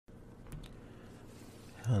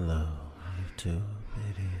Hello, YouTube.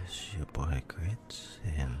 It is your boy Grits,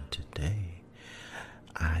 and today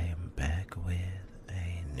I am back with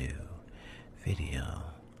a new video.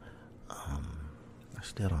 I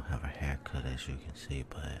still don't have a haircut, as you can see,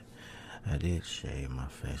 but I did shave my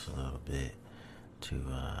face a little bit to,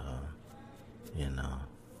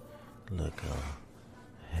 look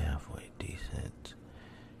halfway decent.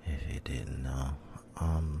 If you didn't know,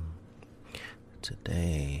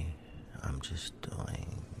 today I'm just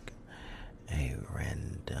doing a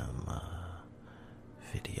random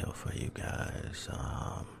video for you guys.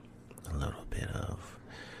 A little bit of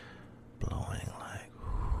blowing, like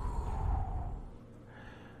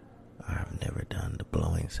I've never done the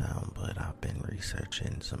blowing sound, but I've been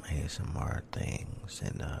researching some ASMR things,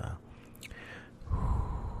 and I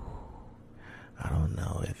don't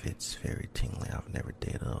know if it's very tingly. I've never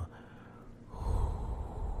did a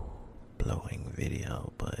blowing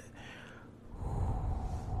video, but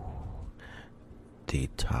the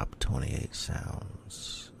top 28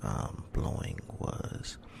 sounds blowing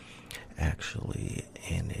was actually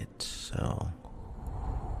in it. So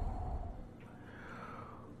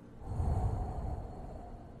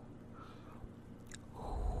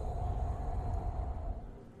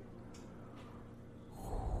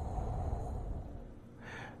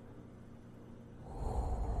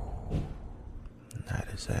not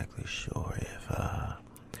exactly sure if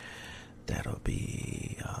that'll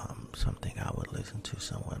be something I would listen to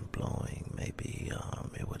someone blowing. Maybe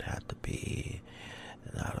it would have to be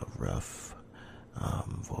not a rough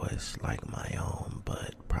voice like my own,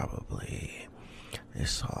 but probably a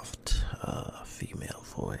soft female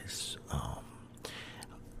voice.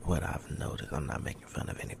 What I've noticed, I'm not making fun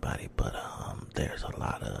of anybody, but there's a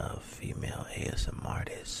lot of female ASMR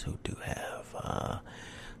artists who do have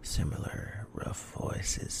similar rough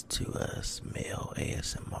voices to us male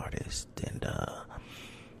ASMR artists, and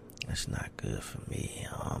it's not good for me.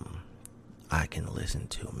 I can listen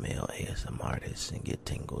to male ASMR artists and get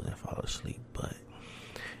tingles and fall asleep, but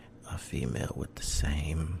a female with the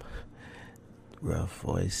same rough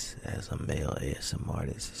voice as a male ASMR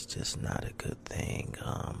artist is just not a good thing.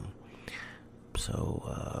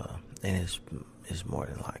 And it's more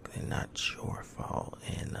than likely not your fault.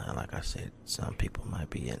 And like I said, some people might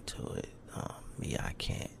be into it. Me, I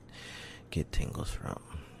can't get tingles from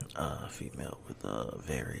a female with a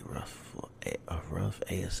very rough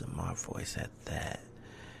ASMR voice at that,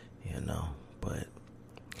 But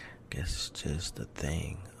I guess it's just a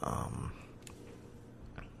thing. I'm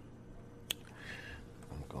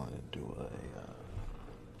going to do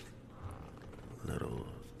a little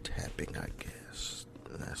tapping, I guess.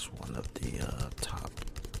 That's one of the top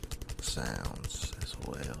sounds as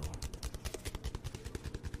well.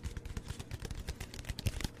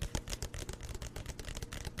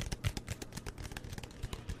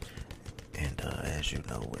 And as you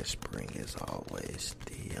know, whispering is always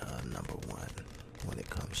the number one when it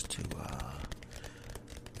comes to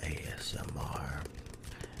ASMR.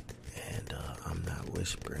 And I'm not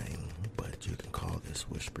whispering, but you can call this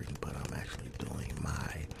whispering, but I'm actually doing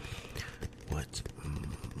what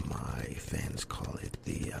my fans call it,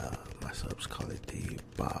 my subs call it the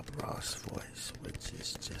Bob Ross voice, which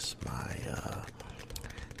is just my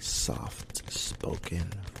soft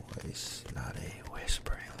spoken voice, not a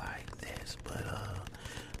whispering like this, but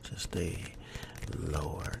just a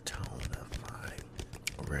lower tone of my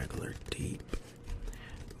regular deep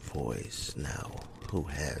voice. Now, who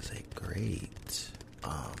has a great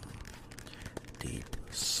deep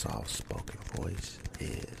soft spoken voice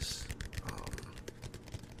is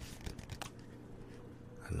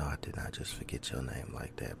I know I did not just forget your name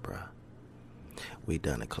like that, bruh. We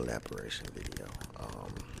done a collaboration video.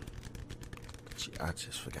 I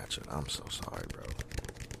just forgot your. I'm so sorry, bro.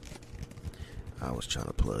 I was trying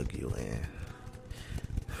to plug you in.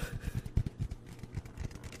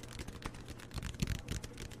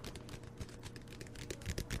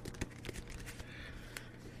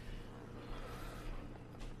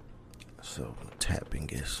 So tapping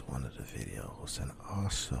is one of the videos, and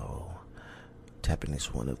also tapping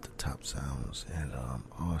is one of the top sounds, and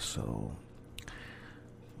also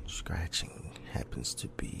scratching happens to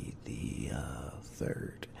be the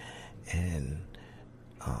third, and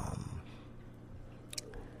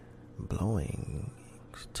blowing,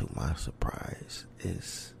 to my surprise,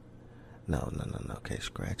 is no. Okay,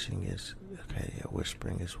 scratching is okay. Yeah,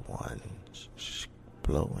 whispering is one.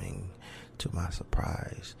 Blowing, to my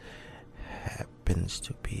surprise, happens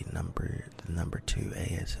to be the number 2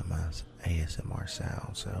 ASMR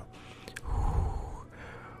sound. So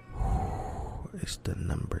it's the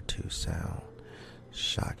number 2 sound.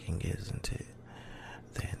 Shocking, isn't it?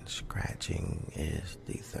 Then scratching is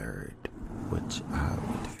the third, which I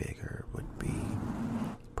would figure would be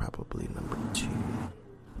probably number 2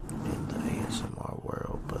 in the ASMR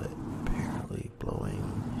world, but apparently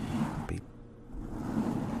blowing be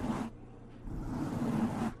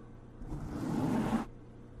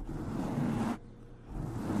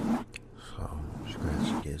so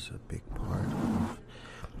scratching is a big part of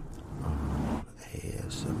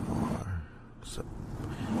ASMR. So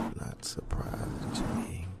not surprising to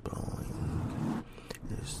me. Blowing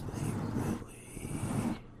is a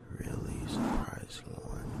really surprising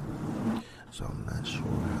one. So I'm not sure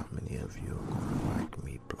how many of you are going to like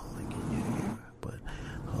me blowing in your ear, but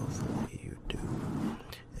hopefully you do,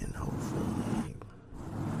 and hopefully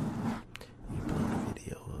you blow the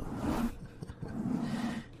video up.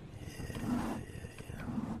 Yeah.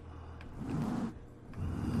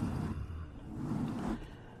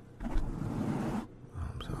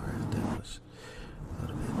 I'm sorry if that was a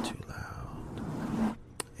little bit too loud.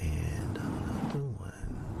 And another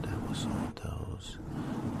one that was on those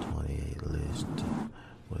 28 list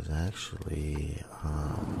was actually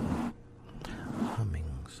humming.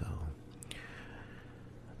 So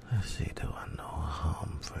let's see, do I know a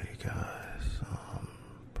hum for you guys?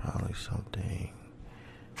 Probably something.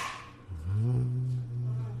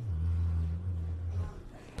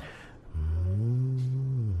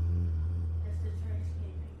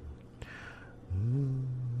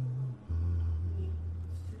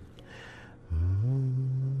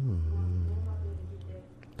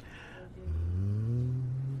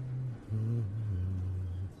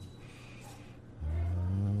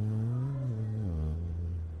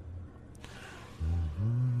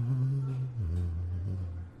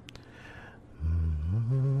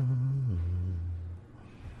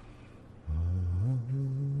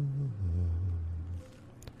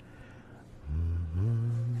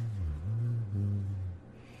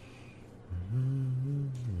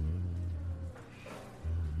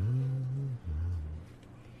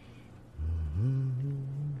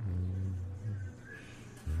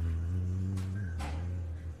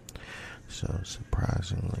 So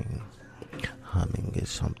surprisingly, humming is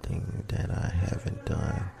something that I haven't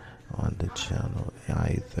done on the channel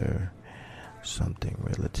either. Something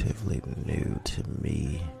relatively new to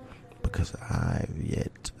me, because I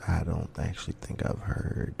don't actually think I've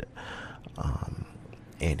heard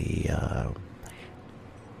any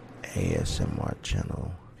ASMR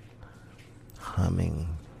channel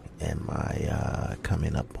humming in my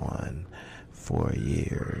coming up on 4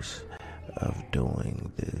 years of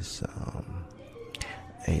doing this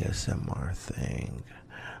ASMR thing.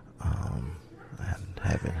 I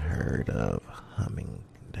haven't heard of humming.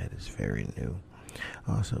 That is very new.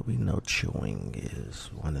 Also, we know chewing is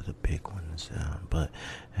one of the big ones, but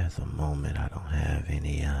at the moment I don't have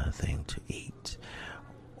anything to eat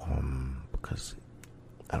because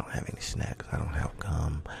I don't have any snacks. I don't have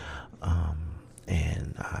gum,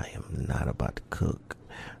 and I am not about to cook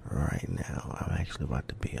right now. I'm actually about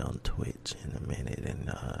to be on Twitch in a minute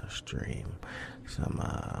and stream some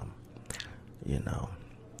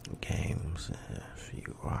games. If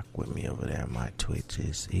you rock with me over there, my Twitch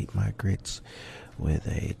is Eat My Grits with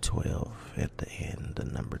a 12 at the end, the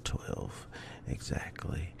number 12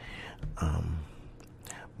 exactly.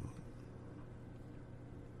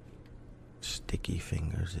 Sticky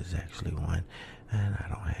Fingers is actually one, and I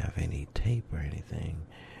don't have any tape or anything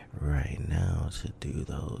right now to do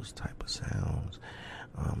those type of sounds,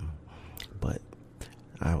 but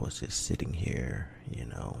I was just sitting here,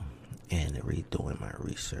 and redoing my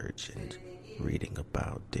research and reading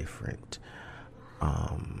about different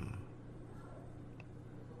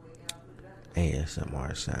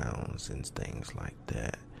ASMR sounds and things like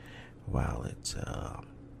that while it's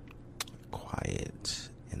quiet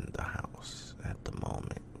in the house at the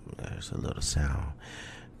moment. There's a little sound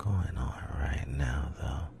going on right now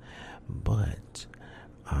though, but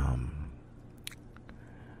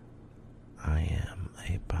I am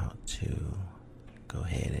about to go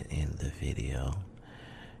ahead and end the video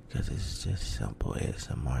because it's just simple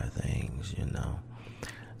ASMR things,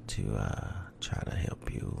 to try to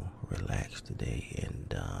help you relax today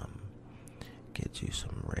and get you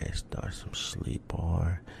some rest or some sleep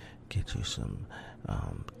or get you some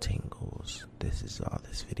tingles. This is all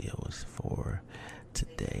this video was for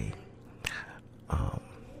today.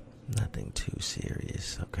 Nothing too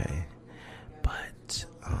serious, okay? But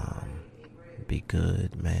be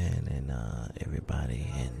good, man, and everybody,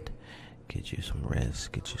 and get you some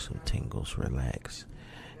rest, get you some tingles, relax,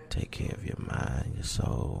 take care of your mind, your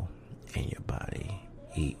soul, and your body.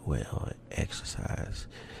 Eat well, exercise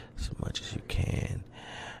as much as you can.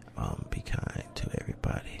 Be kind to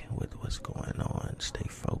everybody with what's going on. Stay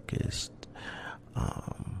focused,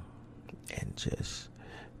 and just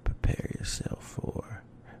prepare yourself for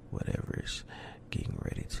whatever's getting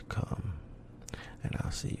ready to come. And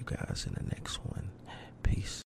I'll see you guys in the next one. Peace.